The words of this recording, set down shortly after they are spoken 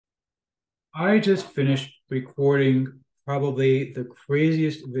I just finished recording probably the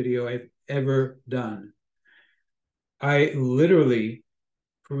craziest video I've ever done. I literally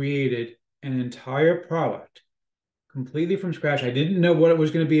created an entire product completely from scratch. I didn't know what it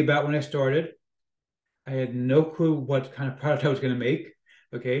was going to be about when I started. I had no clue what kind of product I was going to make.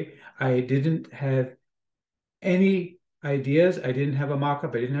 Okay. I didn't have any ideas. I didn't have a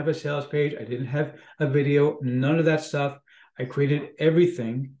mock-up. I didn't have a sales page. I didn't have a video, none of that stuff. I created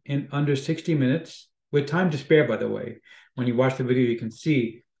everything in under 60 minutes with time to spare, by the way. When you watch the video, you can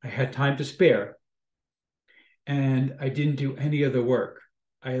see I had time to spare and I didn't do any other work.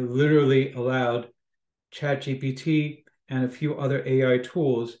 I literally allowed ChatGPT and a few other AI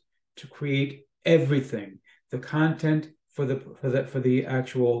tools to create everything. The content for the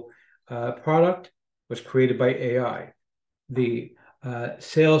actual product was created by AI. The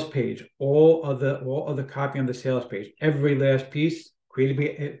sales page, all of the copy on the sales page, every last piece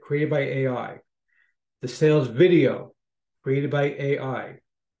created by AI. The sales video created by AI.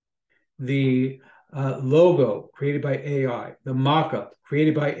 The logo created by AI. The mock-up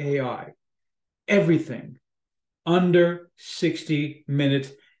created by AI. Everything under 60 minutes.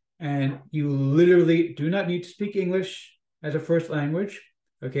 And you literally do not need to speak English as a first language.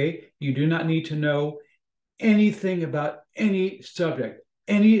 Okay. You do not need to know anything about any subject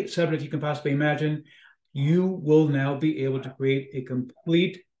you can possibly imagine. You will now be able to create a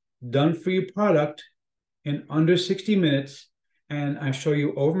complete done for you product in under 60 minutes. And I show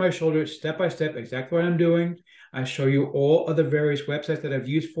you over my shoulder, step by step, exactly what I'm doing. I show you all of the various websites that I've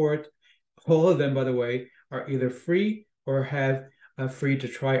used for it. All of them, by the way, are either free or have a free to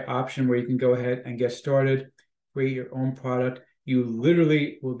try option where you can go ahead and get started, create your own product. You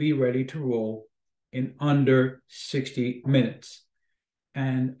literally will be ready to roll in under 60 minutes.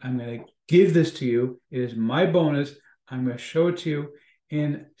 And I'm going to give this to you. It is my bonus. I'm going to show it to you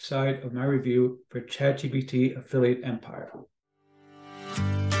inside of my review for ChatGPT Affiliate Empire.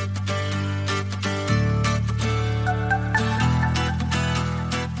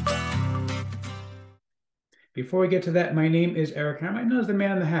 Before we get to that, my name is Eric. I'm known as the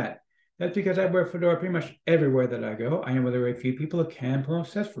man in the hat. That's because I wear fedora pretty much everywhere that I go. I am one of the very few people who can pull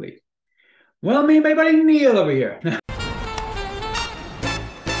successfully. Well, me and my buddy Neil over here.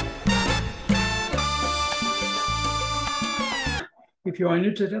 If you are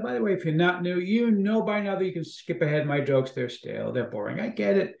new to that, by the way, if you're not new, you know by now that you can skip ahead. My jokes, they're stale, they're boring. I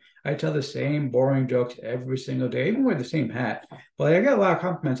get it. I tell the same boring jokes every single day, even wear the same hat. But I got a lot of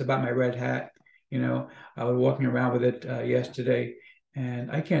compliments about my red hat. I was walking around with it yesterday, and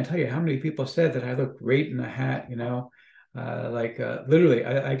I can't tell you how many people said that I look great in the hat. Literally,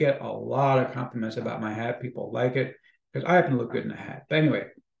 I get a lot of compliments about my hat. People like it because I happen to look good in a hat. But anyway,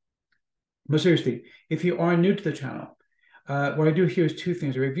 but seriously, if you are new to the channel, what I do here is two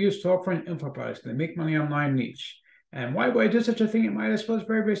things. I review software and info products that make money online niche. And why would I do such a thing? It might as well is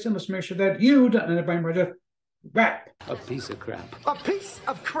very, very simple to make sure that you don't end up buying project crap. A piece of crap. A piece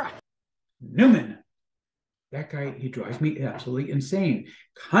of crap. Newman. That guy, he drives me absolutely insane.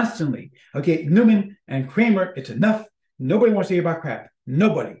 Constantly. Okay, Newman and Kramer, it's enough. Nobody wants to hear about crap.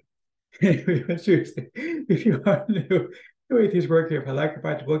 Nobody. Seriously, if you are new, the way these work here, if I like your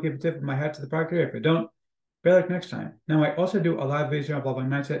product, we'll give a tip of my hat to the product. If I don't, better luck next time. Now, I also do a live video about my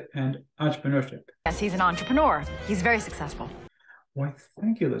mindset and entrepreneurship. Yes, he's an entrepreneur. He's very successful. Why,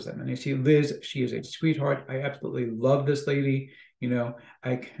 thank you, Liz. And you see, Liz, she is a sweetheart. I absolutely love this lady.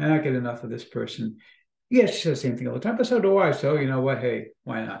 I cannot get enough of this person. Yes, she says the same thing all the time, but so do I. So, you know what? Hey,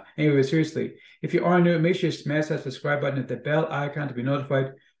 why not? Anyway, seriously, if you are new, make sure you smash that subscribe button and the bell icon to be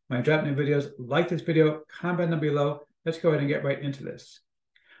notified when I drop new videos. Like this video, comment down below. Let's go ahead and get right into this.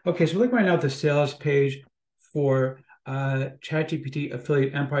 Okay, so look right now at the sales page for ChatGPT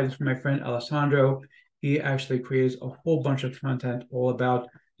Affiliate Empire. This is from my friend Alessandro. He actually creates a whole bunch of content all about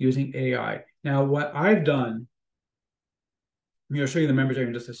using AI. Now, what I've done, I'm going to show you the members here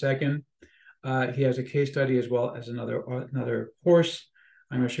in just a second. He has a case study as well as another course.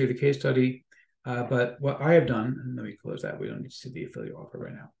 I'm going to show you the case study. But what I have done, and let me close that. We don't need to see the affiliate offer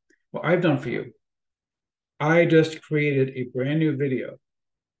right now. What I've done for you, I just created a brand new video.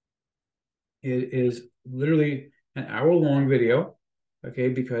 It is literally an hour-long video, okay,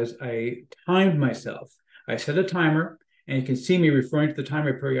 because I timed myself. I set a timer, and you can see me referring to the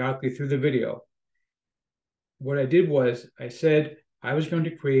timer periodically through the video. What I did was I said I was going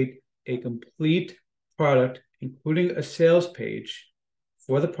to create a complete product, including a sales page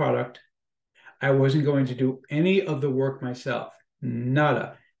for the product. I wasn't going to do any of the work myself.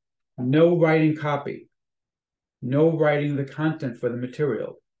 Nada. No writing copy. No writing the content for the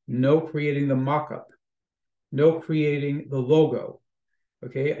material. No creating the mock-up. No creating the logo.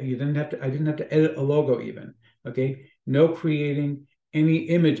 Okay, I didn't have to edit a logo even. Okay, no creating any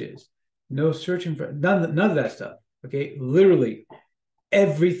images, no searching for none of that stuff. Okay, literally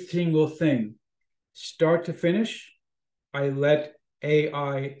every single thing, start to finish, I let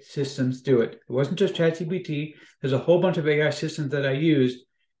AI systems do it. It wasn't just ChatGPT. There's a whole bunch of AI systems that I used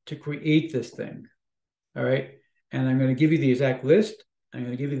to create this thing. All right. And I'm going to give you the exact list. I'm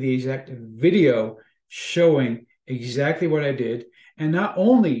going to give you the exact video showing exactly what I did. And not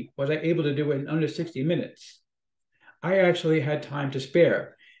only was I able to do it in under 60 minutes, I actually had time to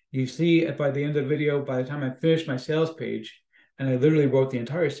spare. You see, by the end of the video, by the time I finished my sales page, and I literally wrote the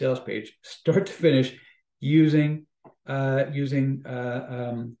entire sales page, start to finish, using AI.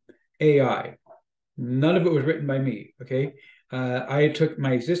 None of it was written by me. Okay, I took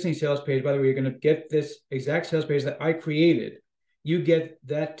my existing sales page. By the way, you're going to get this exact sales page that I created. You get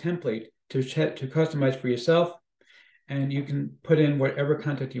that template to customize for yourself, and you can put in whatever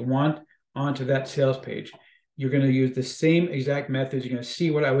content you want onto that sales page. You're going to use the same exact methods. You're going to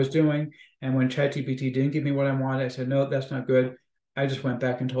see what I was doing. And when ChatGPT didn't give me what I wanted, I said, no, that's not good. I just went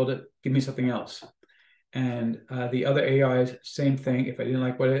back and told it, give me something else. And the other AIs, same thing. If I didn't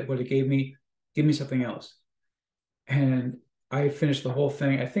like what it gave me, give me something else. And I finished the whole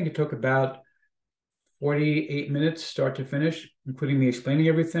thing. I think it took about 48 minutes start to finish, including me explaining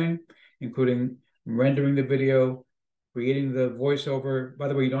everything, including rendering the video, creating the voiceover. By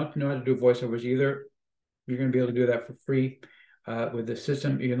the way, you don't know how to do voiceovers either. You're going to be able to do that for free with the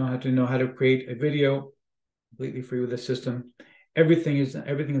system. You don't have to know how to create a video completely free with the system. Everything is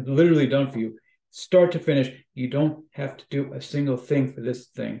literally done for you, start to finish. You don't have to do a single thing for this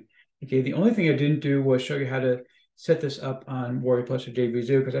thing. Okay, the only thing I didn't do was show you how to set this up on Warrior Plus or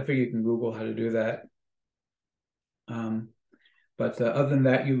JVZoo, because I figure you can Google how to do that. But other than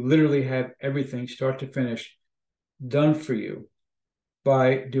that, you literally have everything start to finish done for you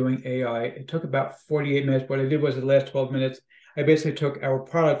by doing AI. It took about 48 minutes. What I did was the last 12 minutes, I basically took our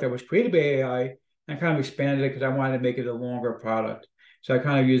product that was created by AI and kind of expanded it because I wanted to make it a longer product. So I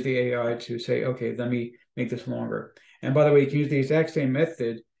kind of used the AI to say, okay, let me make this longer. And by the way, you can use the exact same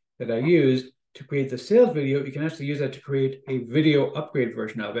method that I used to create the sales video. You can actually use that to create a video upgrade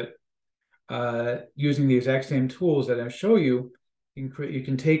version of it using the exact same tools that I show you. You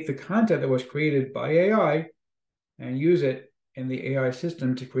can take the content that was created by AI and use it in the AI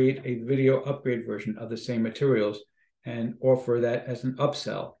system to create a video upgrade version of the same materials and offer that as an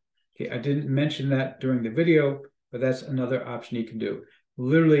upsell. Okay, I didn't mention that during the video, but that's another option you can do.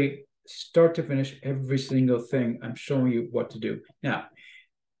 Literally start to finish every single thing I'm showing you what to do. Now,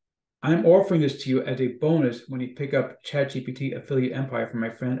 I'm offering this to you as a bonus when you pick up ChatGPT Affiliate Empire from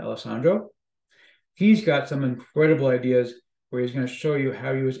my friend Alessandro. He's got some incredible ideas where he's going to show you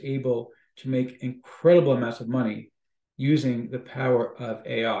how he was able to make incredible amounts of money using the power of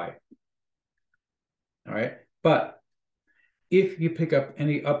AI. All right. But if you pick up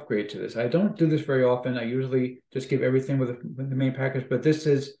any upgrade to this, I don't do this very often. I usually just give everything with the main package, but this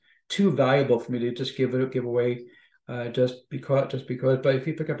is too valuable for me to just give away just because. But if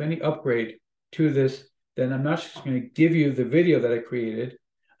you pick up any upgrade to this, then I'm not just going to give you the video that I created.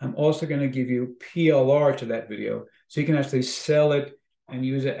 I'm also going to give you PLR to that video, so you can actually sell it and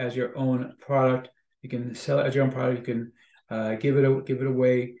use it as your own product. You can sell it as your own product. You can give it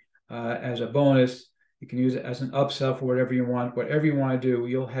away as a bonus. You can use it as an upsell for whatever you want. Whatever you want to do,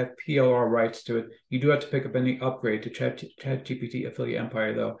 you'll have PLR rights to it. You do have to pick up any upgrade to ChatGPT Affiliate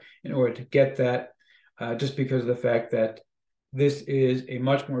Empire, though, in order to get that, just because of the fact that this is a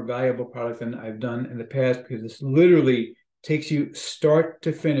much more valuable product than I've done in the past, because this literally takes you start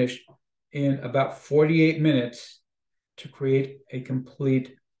to finish in about 48 minutes to create a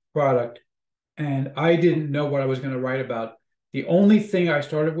complete product. And I didn't know what I was going to write about. The only thing I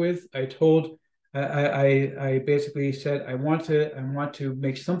started with, I basically said I want to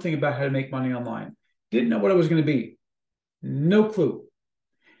make something about how to make money online. Didn't know what it was going to be. No clue.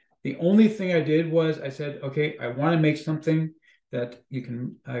 The only thing I did was I said, okay, I want to make something that you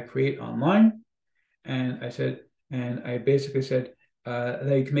can create online. And I basically said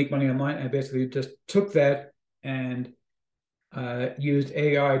that you can make money online. I basically just took that and used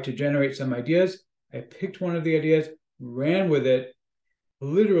AI to generate some ideas. I picked one of the ideas, ran with it.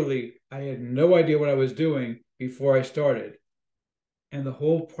 Literally, I had no idea what I was doing before I started. And the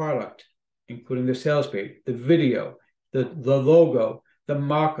whole product, including the sales page, the video, the logo, the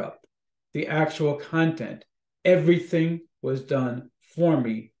mock-up, the actual content, everything was done for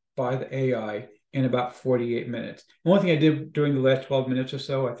me by the AI in about 48 minutes. The only thing I did during the last 12 minutes or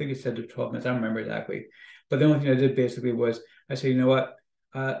so, I think it said 12 minutes, I don't remember exactly. But the only thing I did basically was I said, you know what?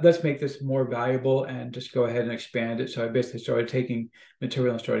 let's make this more valuable and just go ahead and expand it. So I basically started taking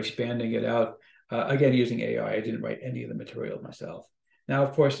material and started expanding it out. Again, using AI. I didn't write any of the material myself. Now,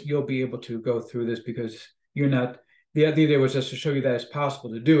 of course, you'll be able to go through this because you're not, the idea was just to show you that it's possible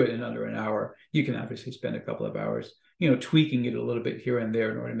to do it in under an hour. You can obviously spend a couple of hours, tweaking it a little bit here and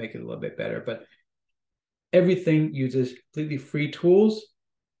there in order to make it a little bit better. But everything uses completely free tools,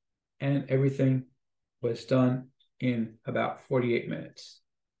 and everything was done in about 48 minutes.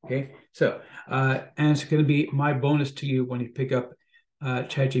 Okay, so and it's going to be my bonus to you when you pick up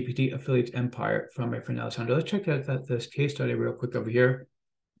ChatGPT Affiliate Empire from my friend Alessandro. Let's check out this case study real quick over here.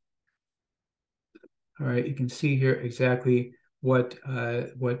 All right, you can see here exactly what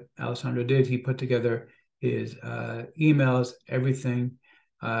Alessandro did. He put together his emails, everything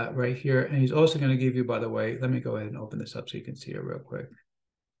right here. And he's also going to give you, by the way, let me go ahead and open this up so you can see it real quick.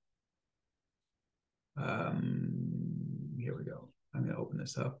 Here we go. I'm going to open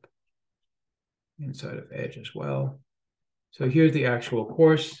this up inside of Edge as well. So here's the actual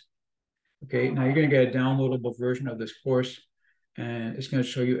course. Okay, now you're going to get a downloadable version of this course, and it's going to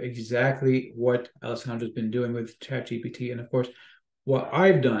show you exactly what Alessandro's been doing with ChatGPT. And of course, what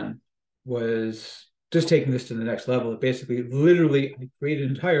I've done was just taking this to the next level. Basically, literally, I created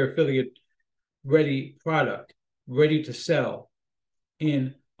an entire affiliate ready product, ready to sell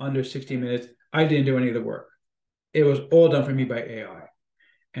in under 60 minutes. I didn't do any of the work. It was all done for me by AI.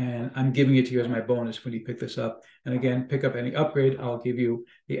 And I'm giving it to you as my bonus when you pick this up. And again, pick up any upgrade. I'll give you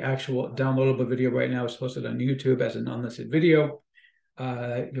the actual downloadable video right now. It's hosted on YouTube as an unlisted video.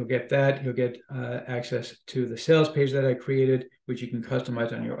 You'll get that. You'll get access to the sales page that I created, which you can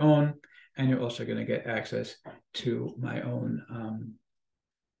customize on your own. And you're also going to get access to my own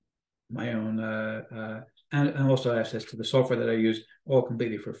and also access to the software that I use, all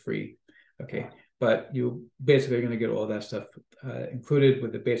completely for free. Okay, but you basically are going to get all that stuff included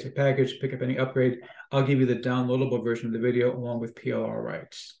with the basic package. Pick up any upgrade. I'll give you the downloadable version of the video along with PLR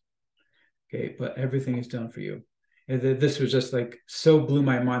rights. Okay, but everything is done for you. And this was just like so blew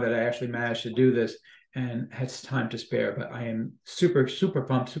my mind that I actually managed to do this and had time to spare. But I am super, super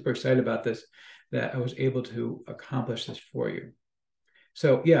pumped, super excited about this, that I was able to accomplish this for you.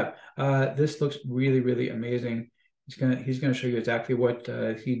 So yeah, this looks really, really amazing. He's gonna show you exactly what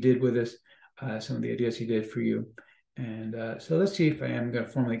he did with this, some of the ideas he did for you. And so let's see if I am going to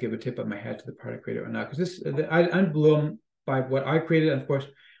formally give a tip of my hat to the product creator or not, because I'm blown by what I created. And of course,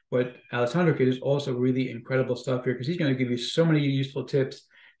 what Alessandro created is also really incredible stuff here, because he's going to give you so many useful tips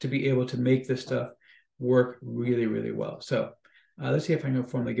to be able to make this stuff work really, really well. So let's see if I'm going to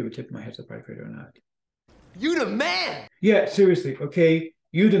formally give a tip of my hat to the product creator or not. You the man. Yeah, seriously. Okay,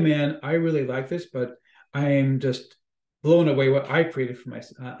 you the man. I really like this, but I am just blown away what I created for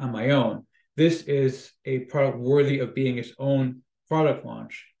on my own. This is a product worthy of being its own product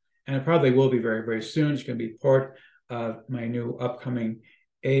launch, and it probably will be very, very soon. It's going to be part of my new upcoming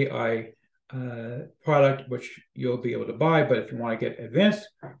AI product, which you'll be able to buy. But if you want to get advanced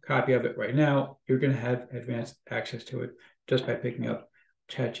copy of it right now, you're going to have advanced access to it just by picking up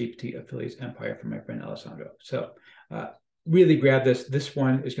ChatGPT Affiliates Empire from my friend Alessandro. So really grab this. This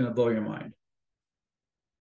one is going to blow your mind.